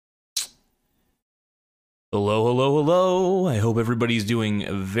Hello, hello, hello. I hope everybody's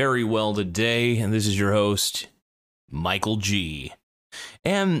doing very well today. And this is your host, Michael G.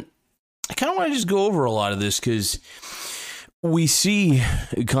 And I kind of want to just go over a lot of this because we see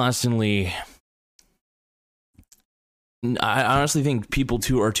constantly. I honestly think people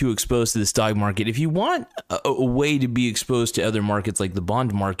are too exposed to the stock market. If you want a way to be exposed to other markets like the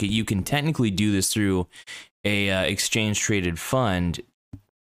bond market, you can technically do this through a exchange traded fund,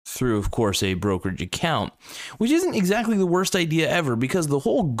 through, of course, a brokerage account, which isn't exactly the worst idea ever because the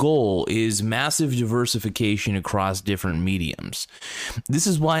whole goal is massive diversification across different mediums. This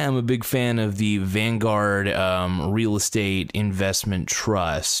is why I'm a big fan of the Vanguard Real Estate Investment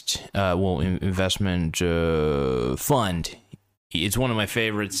Trust, investment fund. It's one of my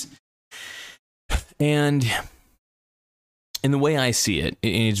favorites. And in the way I see it,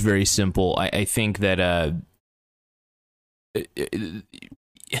 it's very simple. I think that...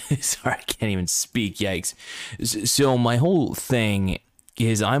 Sorry, I can't even speak. Yikes. So my whole thing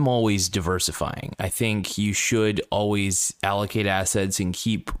is I'm always diversifying. I think you should always allocate assets and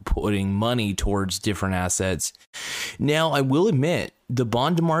keep putting money towards different assets. Now, I will admit, the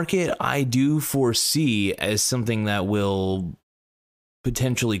bond market I do foresee as something that will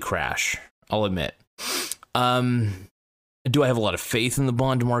potentially crash. I'll admit. Do I have a lot of faith in the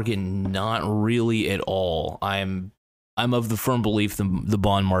bond market? Not really at all. I'm of the firm belief the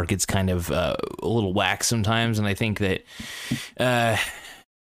bond market's kind of a little whack sometimes, and I think that the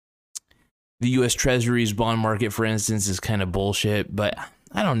U.S. Treasury's bond market, for instance, is kind of bullshit, but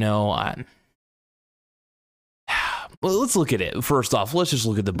I don't know. Well, let's look at it. First off, let's just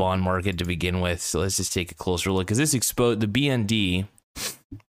look at the bond market to begin with. So let's just take a closer look, because this the BND,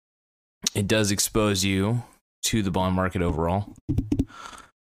 it does expose you to the bond market overall.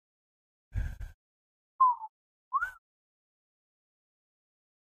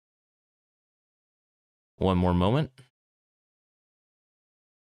 One more moment.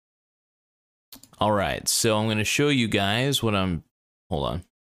 All right, so I'm going to show you guys what hold on. I'm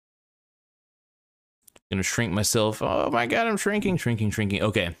going to shrink myself. Oh my God, I'm shrinking.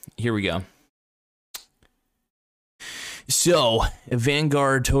 Okay, here we go. So,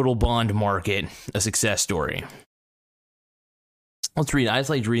 Vanguard Total Bond Market, a success story. Let's read. I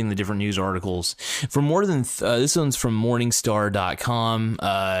just like reading the different news articles. For more than, this one's from Morningstar.com.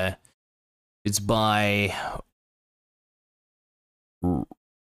 It's by, hold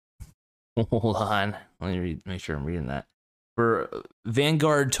on, let me make sure I'm reading that. For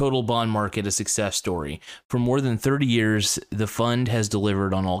Vanguard Total Bond Market, a success story. For more than 30 years, the fund has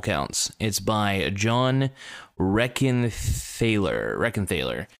delivered on all counts. It's by John Reckenthaler,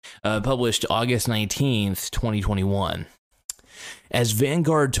 published August 19th, 2021. As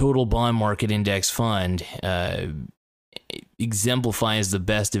Vanguard Total Bond Market Index Fund, exemplifies the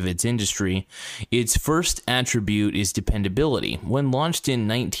best of its industry, its first attribute is dependability. When launched in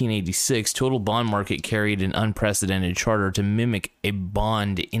 1986, Total Bond Market carried an unprecedented charter to mimic a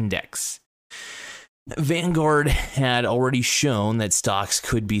bond index. Vanguard had already shown that stocks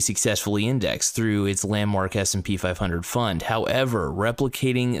could be successfully indexed through its landmark S&P 500 fund. However,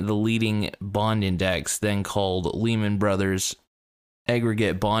 replicating the leading bond index, then called Lehman Brothers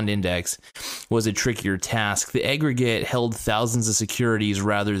Aggregate Bond Index, was a trickier task. The aggregate held thousands of securities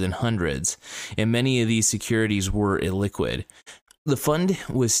rather than hundreds, and many of these securities were illiquid. The fund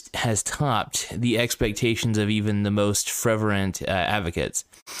has topped the expectations of even the most fervent advocates.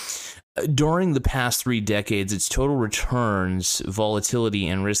 During the past 3 decades, its total returns, volatility,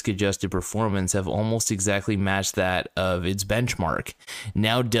 and risk-adjusted performance have almost exactly matched that of its benchmark,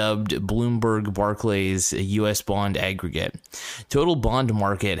 now dubbed Bloomberg Barclays U.S. Bond Aggregate. Total Bond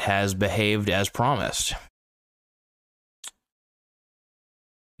Market has behaved as promised.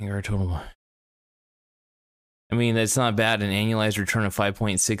 I mean, that's not bad. An annualized return of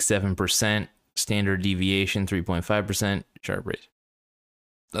 5.67%, standard deviation 3.5%, sharp rate.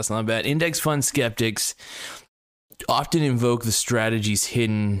 That's not bad. Index fund skeptics often invoke the strategy's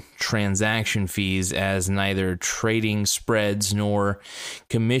hidden transaction fees, as neither trading spreads nor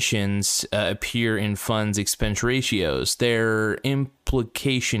commissions appear in funds' expense ratios. Their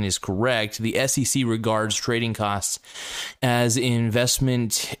implication is correct. The SEC regards trading costs as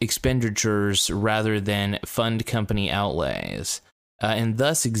investment expenditures rather than fund company outlays, and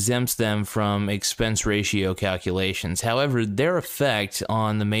thus exempts them from expense ratio calculations. However, their effect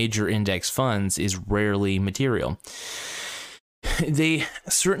on the major index funds is rarely material. They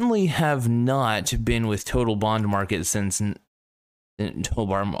certainly have not been with Total Bond Market since total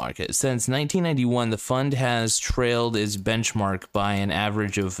bond market. Since 1991, the fund has trailed its benchmark by an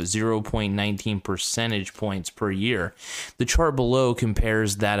average of 0.19 percentage points per year. The chart below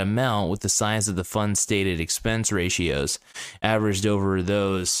compares that amount with the size of the fund's stated expense ratios, averaged over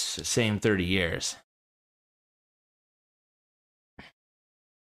those same 30 years.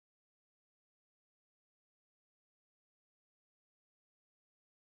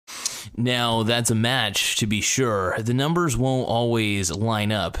 Now, that's a match, to be sure. The numbers won't always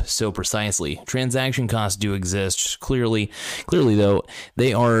line up so precisely. Transaction costs do exist. Clearly, though,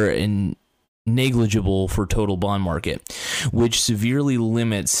 they are negligible for total bond market, which severely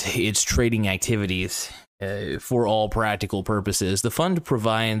limits its trading activities for all practical purposes. The fund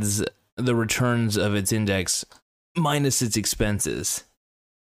provides the returns of its index minus its expenses.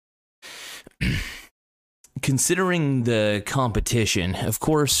 Considering the competition, of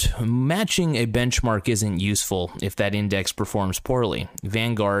course, matching a benchmark isn't useful if that index performs poorly.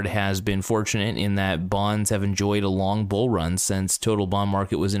 Vanguard has been fortunate in that bonds have enjoyed a long bull run since total bond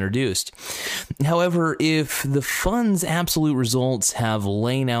market was introduced. However, if the fund's absolute results have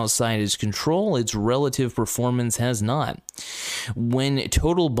lain outside its control, its relative performance has not. When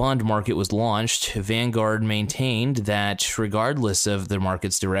total bond market was launched, Vanguard maintained that regardless of the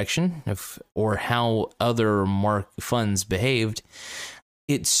market's direction or how other funds behaved,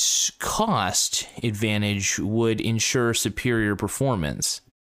 its cost advantage would ensure superior performance.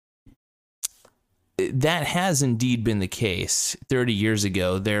 That has indeed been the case. 30 years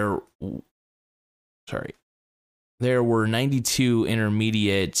ago, there were 92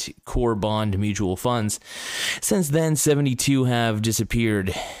 intermediate core bond mutual funds. Since then, 72 have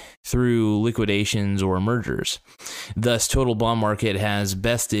disappeared through liquidations or mergers. Thus, total bond market has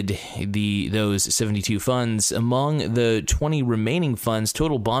bested those 72 funds. Among the 20 remaining funds,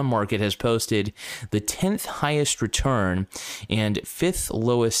 total bond market has posted the 10th highest return and 5th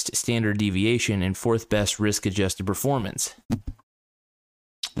lowest standard deviation and 4th best risk-adjusted performance.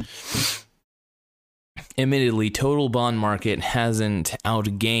 Admittedly, total bond market hasn't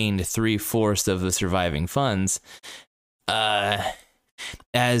outgained 3/4 of the surviving funds,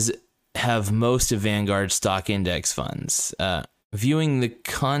 as have most of Vanguard's stock index funds. Viewing the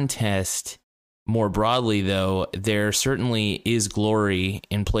contest more broadly, though, there certainly is glory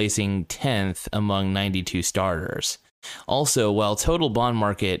in placing 10th among 92 starters. Also, while total bond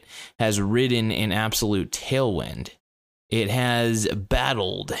market has ridden an absolute tailwind, it has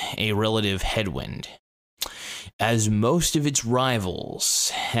battled a relative headwind, as most of its rivals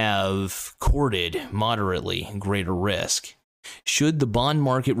have courted moderately greater risk. Should the bond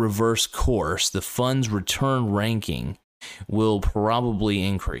market reverse course, the fund's return ranking will probably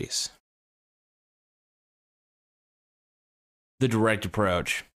increase. The direct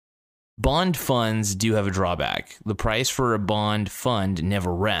approach. Bond funds do have a drawback. The price for a bond fund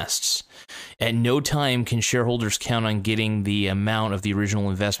never rests. At no time can shareholders count on getting the amount of the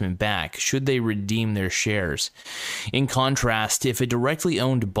original investment back should they redeem their shares. In contrast, if a directly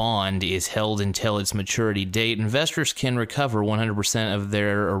owned bond is held until its maturity date, investors can recover 100% of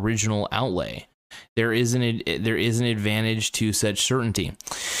their original outlay. There is an advantage to such certainty.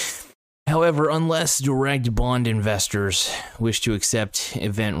 However, unless direct bond investors wish to accept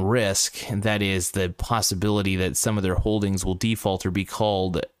event risk, that is, the possibility that some of their holdings will default or be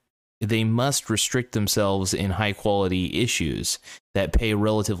called, they must restrict themselves in high-quality issues that pay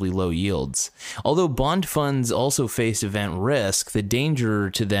relatively low yields. Although bond funds also face event risk, the danger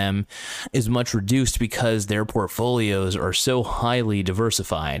to them is much reduced because their portfolios are so highly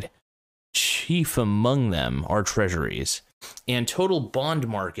diversified. Chief among them are treasuries, and total bond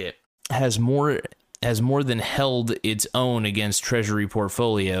market has more than held its own against treasury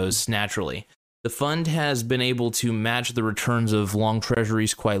portfolios naturally. The fund has been able to match the returns of long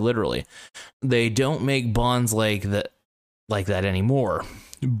treasuries quite literally. They don't make bonds like that anymore,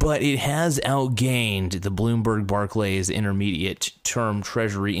 but it has outgained the Bloomberg Barclays Intermediate Term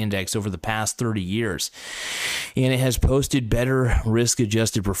Treasury Index over the past 30 years, and it has posted better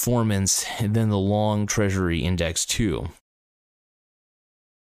risk-adjusted performance than the long treasury index too.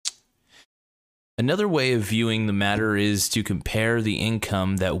 Another way of viewing the matter is to compare the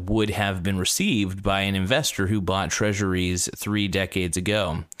income that would have been received by an investor who bought treasuries 3 decades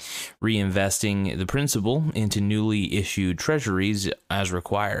ago, reinvesting the principal into newly issued treasuries as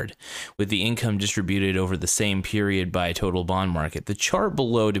required, with the income distributed over the same period by total bond market. The chart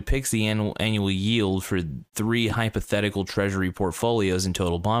below depicts the annual yield for 3 hypothetical treasury portfolios in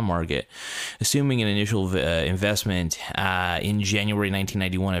total bond market, assuming an initial investment in January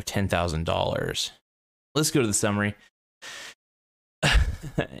 1991 of $10,000. Let's go to the summary.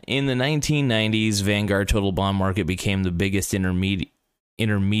 In the 1990s, Vanguard total bond market became the biggest intermediate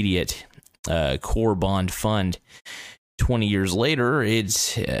intermediate core bond fund. 20 years later,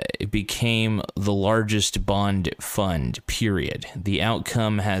 it became the largest bond fund, period. The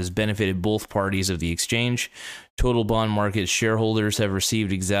outcome has benefited both parties of the exchange. Total Bond Market shareholders have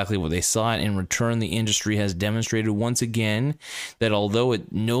received exactly what they sought. In return, the industry has demonstrated once again that although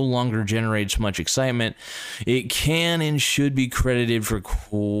it no longer generates much excitement, it can and should be credited for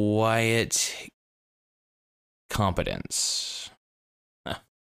quiet competence.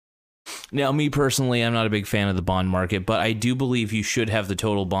 Now, me personally, I'm not a big fan of the bond market, but I do believe you should have the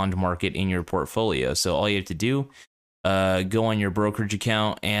total bond market in your portfolio. So all you have to do, go on your brokerage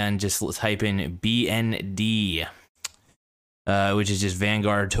account and just type in BND, which is just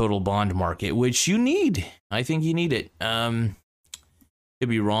Vanguard Total Bond Market, which you need. I think you need it. Could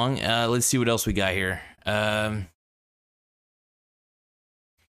be wrong. Let's see what else we got here.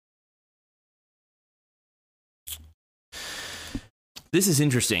 This is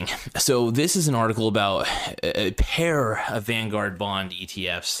interesting. So this is an article about a pair of Vanguard bond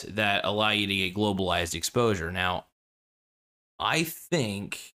ETFs that allow you to get globalized exposure. Now, I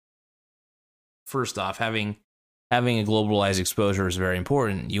think, first off, having a globalized exposure is very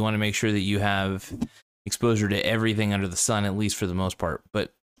important. You want to make sure that you have exposure to everything under the sun, at least for the most part.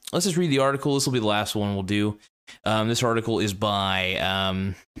 But let's just read the article. This will be the last one we'll do. This article is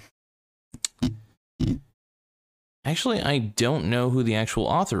by... Actually, I don't know who the actual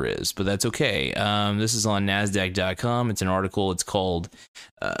author is, but that's okay. This is on NASDAQ.com. It's an article. It's called,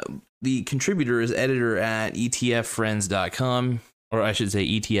 the contributor is editor at ETFfriends.com, or I should say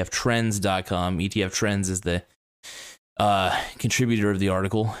ETFtrends.com. ETF Trends is the contributor of the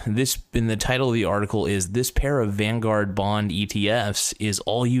article. And the title of the article is, "This pair of Vanguard bond ETFs is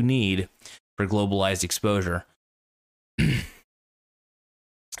all you need for globalized exposure."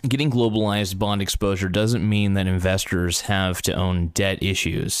 Getting globalized bond exposure doesn't mean that investors have to own debt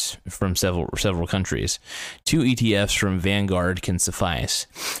issues from several countries. 2 ETFs from Vanguard can suffice.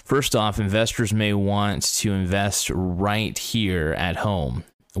 First off, investors may want to invest right here at home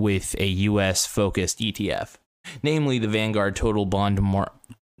with a U.S.-focused ETF, namely the Vanguard Total Bond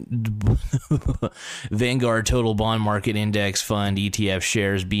Market Index Fund ETF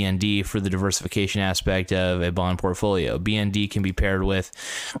shares, BND, for the diversification aspect of a bond portfolio. BND can be paired with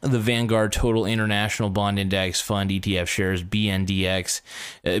the Vanguard Total International Bond Index Fund ETF shares, BNDX.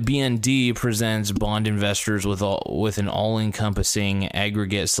 BND presents bond investors with an all-encompassing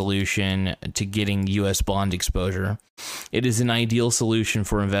aggregate solution to getting U.S. bond exposure. It is an ideal solution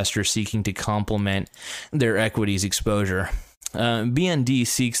for investors seeking to complement their equities exposure. BND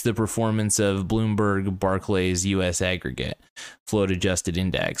seeks the performance of Bloomberg Barclays U.S. Aggregate Float Adjusted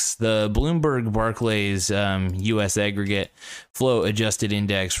Index. The Bloomberg Barclays U.S. Aggregate Float Adjusted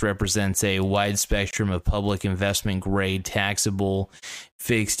Index represents a wide spectrum of public investment grade taxable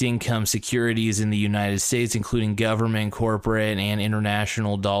fixed income securities in the United States, including government, corporate, and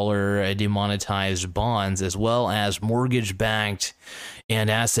international dollar demonetized bonds, as well as mortgage-backed and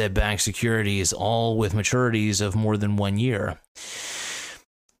asset-backed securities, all with maturities of more than 1 year.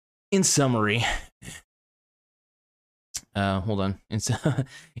 In summary,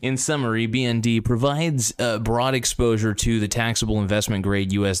 In summary, BND provides broad exposure to the taxable investment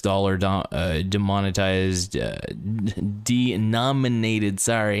grade U.S. dollar denominated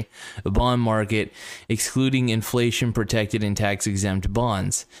bond market, excluding inflation protected and tax exempt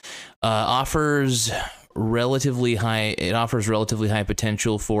bonds. Offers relatively high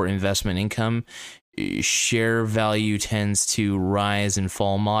potential for investment income. Share value tends to rise and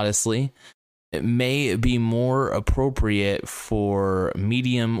fall modestly. It may be more appropriate for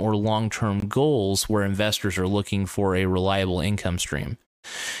medium or long-term goals where investors are looking for a reliable income stream.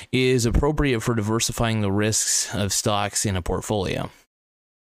 It is appropriate for diversifying the risks of stocks in a portfolio.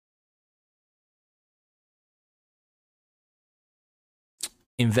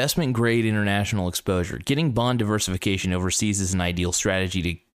 Investment-grade international exposure. Getting bond diversification overseas is an ideal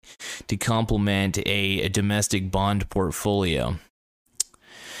strategy to complement a domestic bond portfolio.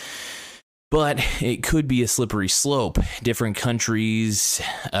 But it could be a slippery slope. Different countries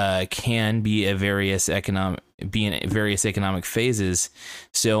can be in various economic phases.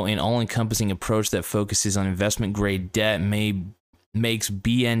 So an all-encompassing approach that focuses on investment-grade debt makes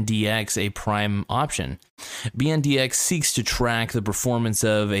BNDX a prime option. BNDX seeks to track the performance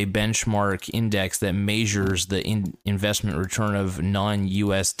of a benchmark index that measures the investment return of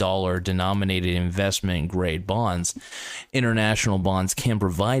non-US dollar denominated investment grade bonds. International bonds can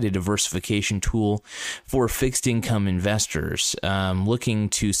provide a diversification tool for fixed income investors looking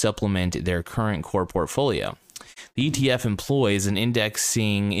to supplement their current core portfolio. The ETF employs an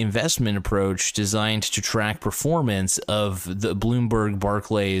indexing investment approach designed to track performance of the Bloomberg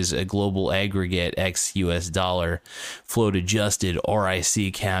Barclays Global Aggregate ex US dollar float adjusted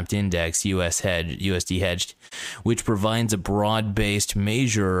RIC capped index USD hedged, which provides a broad-based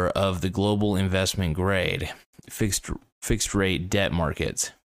measure of the global investment grade fixed rate debt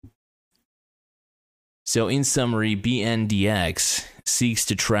markets. So in summary, BNDX seeks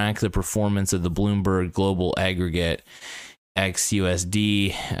to track the performance of the Bloomberg Global Aggregate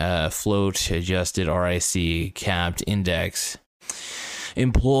ex-USD float adjusted RIC capped index,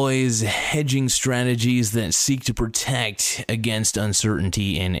 employs hedging strategies that seek to protect against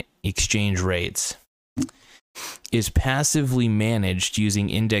uncertainty in exchange rates, is passively managed using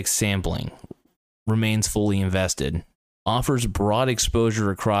index sampling, remains fully invested, offers broad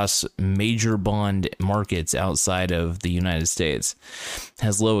exposure across major bond markets outside of the United States,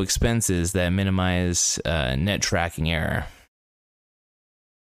 has low expenses that minimize net tracking error.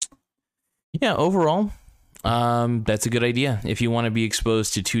 Yeah, overall, that's a good idea. If you want to be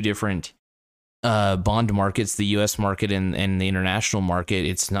exposed to two different bond markets, the U.S. market and the international market,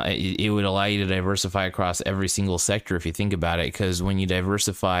 it would allow you to diversify across every single sector if you think about it, because when you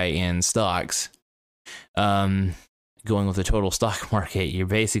diversify in stocks, going with the total stock market, you're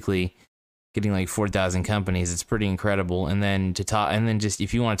basically getting like 4,000 companies. It's pretty incredible. And then just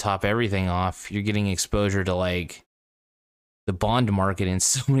if you want to top everything off, you're getting exposure to like the bond market in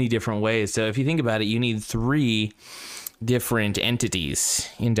so many different ways. So if you think about it, you need 3 different entities,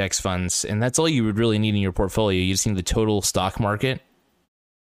 index funds, and that's all you would really need in your portfolio. You just need the total stock market,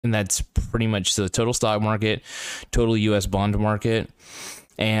 and that's pretty much the total stock market, total US bond market,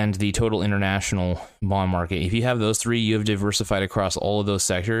 and the total international bond market. If you have those 3, you have diversified across all of those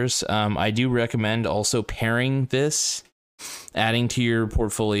sectors. I do recommend also pairing this, adding to your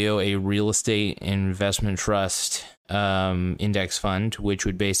portfolio a real estate investment trust index fund, which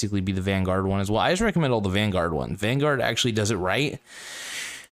would basically be the Vanguard one as well. I just recommend all the Vanguard one. Vanguard actually does it right.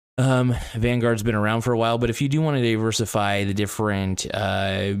 Vanguard's been around for a while, but if you do want to diversify the different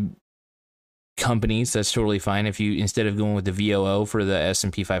companies, that's totally fine. If you, instead of going with the VOO for the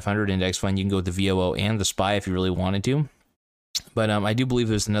S&P 500 index fund, you can go with the VOO and the SPY if you really wanted to. But I do believe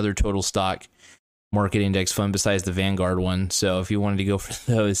there's another total stock market index fund besides the Vanguard one. So if you wanted to go for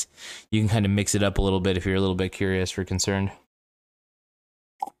those, you can kind of mix it up a little bit if you're a little bit curious or concerned.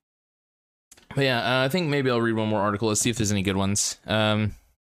 But yeah, I think maybe I'll read one more article. Let's see if there's any good ones.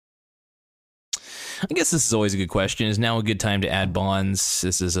 I guess this is always a good question. Is now a good time to add bonds?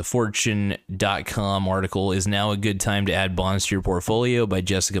 This is a fortune.com article. Is now a good time to add bonds to your portfolio by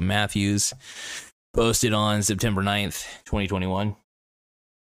Jessica Matthews, posted on September 9th, 2021.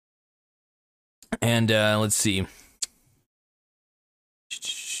 And let's see.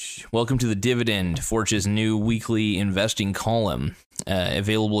 Welcome to the Dividend, Fortune's new weekly investing column.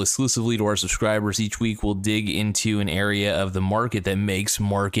 Available exclusively to our subscribers. Each week we'll dig into an area of the market that's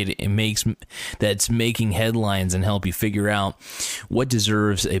making headlines and help you figure out what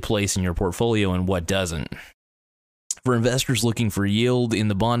deserves a place in your portfolio and what doesn't. For investors looking for yield in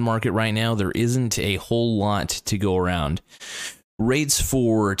the bond market right now, there isn't a whole lot to go around. Rates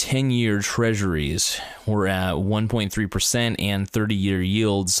for 10-year treasuries were at 1.3%, and 30-year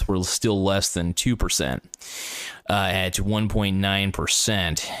yields were still less than 2%, at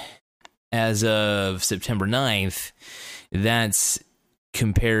 1.9%. As of September 9th, that's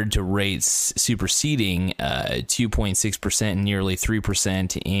compared to rates superseding 2.6% and nearly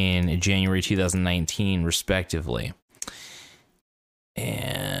 3% in January 2019, respectively.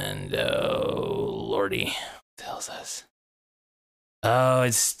 And, oh, lordy, what the hell's this? Oh,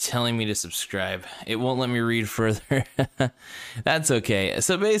 it's telling me to subscribe. It won't let me read further. That's okay.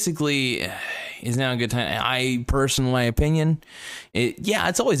 So basically, is now a good time? My opinion,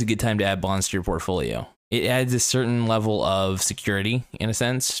 it's always a good time to add bonds to your portfolio. It adds a certain level of security, in a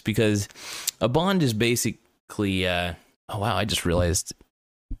sense, because a bond is basically, oh wow, I just realized.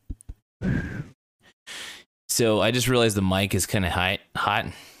 So I just realized the mic is kind of hot.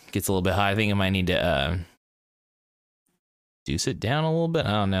 Gets a little bit hot. I think I might need to, sit down a little bit.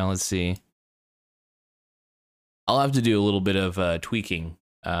 I don't know. Let's see. I'll have to do a little bit of tweaking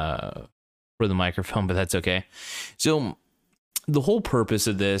for the microphone, but that's okay. So the whole purpose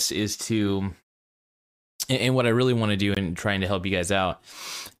of this is to, and what I really want to do in trying to help you guys out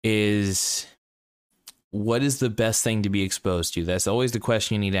is, what is the best thing to be exposed to? That's always the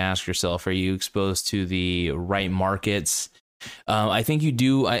question you need to ask yourself. Are you exposed to the right markets? I think you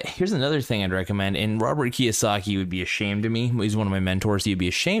do. Here's another thing I'd recommend. And Robert Kiyosaki would be ashamed of me. He's one of my mentors. He'd be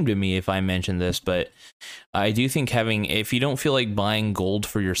ashamed of me if I mentioned this. But I do think if you don't feel like buying gold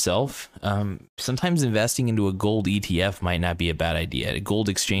for yourself, sometimes investing into a gold ETF might not be a bad idea. A gold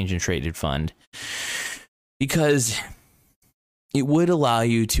exchange and traded fund. Because it would allow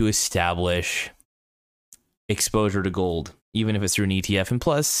you to establish exposure to gold, even if it's through an ETF. And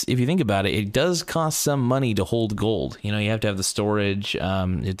plus, if you think about it, it does cost some money to hold gold. You have to have the storage, you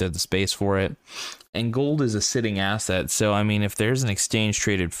have to have the space for it. And gold is a sitting asset. So, I mean, if there's an exchange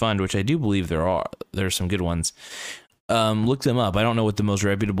traded fund, which I do believe there's some good ones, look them up. I don't know what the most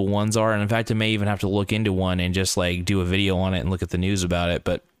reputable ones are. And in fact, I may even have to look into one and just like do a video on it and look at the news about it.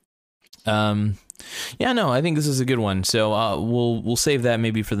 But, yeah, no, I think this is a good one. So we'll save that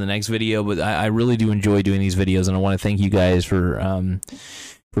maybe for the next video. But I really do enjoy doing these videos, and I want to thank you guys for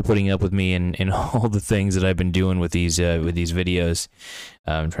putting up with me and all the things that I've been doing with these videos.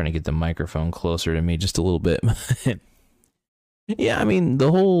 I'm trying to get the microphone closer to me just a little bit. Yeah, I mean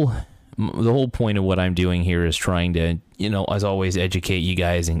the whole point of what I'm doing here is trying to, as always, educate you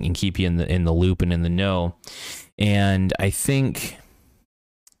guys and keep you in the loop and in the know. And I think,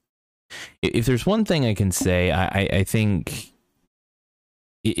 if there's one thing I can say, I think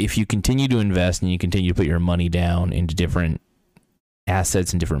if you continue to invest and you continue to put your money down into different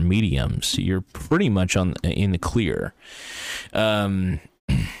assets and different mediums, you're pretty much in the clear. It's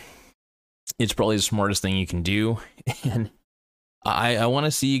probably the smartest thing you can do, and I want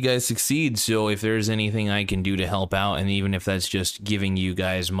to see you guys succeed. So if there's anything I can do to help out, and even if that's just giving you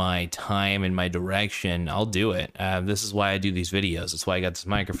guys my time and my direction, I'll do it. This is why I do these videos. That's why I got this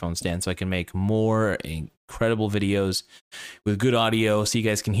microphone stand, so I can make more incredible videos with good audio, so you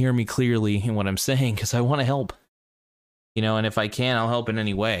guys can hear me clearly in what I'm saying, because I want to help. And if I can, I'll help in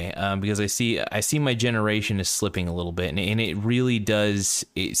any way, because I see my generation is slipping a little bit, and it really does.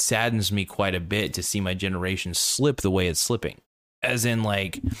 It saddens me quite a bit to see my generation slip the way it's slipping. As in,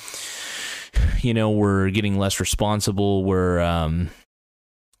 like, we're getting less responsible.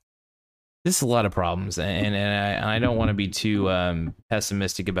 There's a lot of problems, and I don't want to be too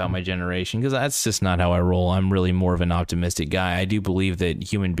pessimistic about my generation, because that's just not how I roll. I'm really more of an optimistic guy. I do believe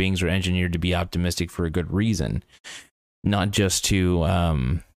that human beings are engineered to be optimistic for a good reason, not just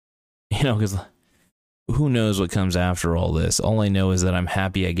to, because who knows what comes after all this. All I know is that I'm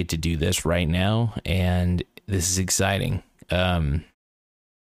happy I get to do this right now, and this is exciting. And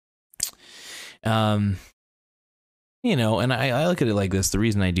I look at it like this. The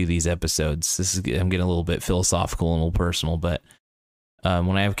reason I do these episodes, I'm getting a little bit philosophical and a little personal, but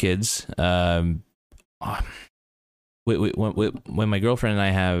when I have kids, when my girlfriend and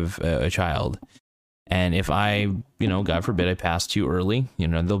I have a child, and if I, God forbid, I pass too early,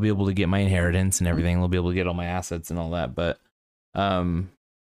 they'll be able to get my inheritance and everything. They'll be able to get all my assets and all that. But the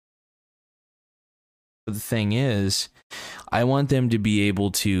thing is, I want them to be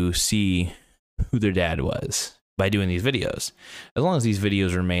able to see who their dad was by doing these videos. As long as these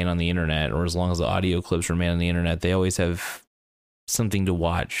videos remain on the internet, or as long as the audio clips remain on the internet, they always have something to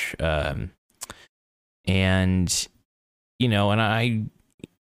watch. And I'm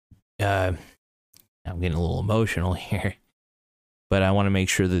getting a little emotional here, but I want to make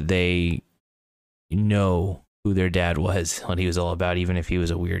sure that they know who their dad was, what he was all about, even if he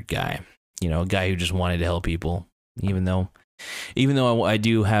was a weird guy. A guy who just wanted to help people, even though I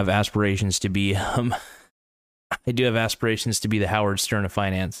do have aspirations to be, the Howard Stern of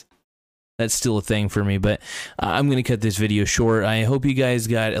finance. That's still a thing for me, but I'm going to cut this video short. I hope you guys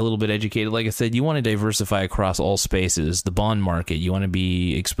got a little bit educated. Like I said, you want to diversify across all spaces. The bond market, you want to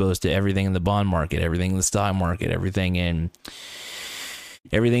be exposed to everything in the bond market, everything in the stock market, everything in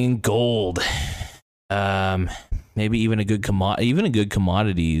gold. Maybe even a good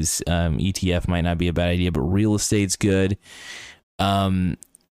commodities ETF might not be a bad idea, but real estate's good.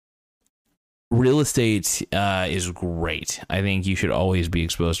 Real estate is great. I think you should always be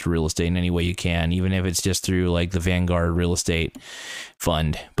exposed to real estate in any way you can, even if it's just through like the Vanguard Real Estate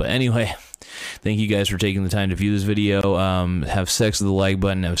Fund. But anyway, thank you guys for taking the time to view this video. Have sex with the like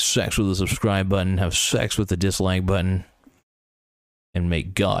button, have sex with the subscribe button, have sex with the dislike button, and may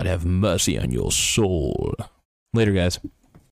God have mercy on your soul. Later, guys.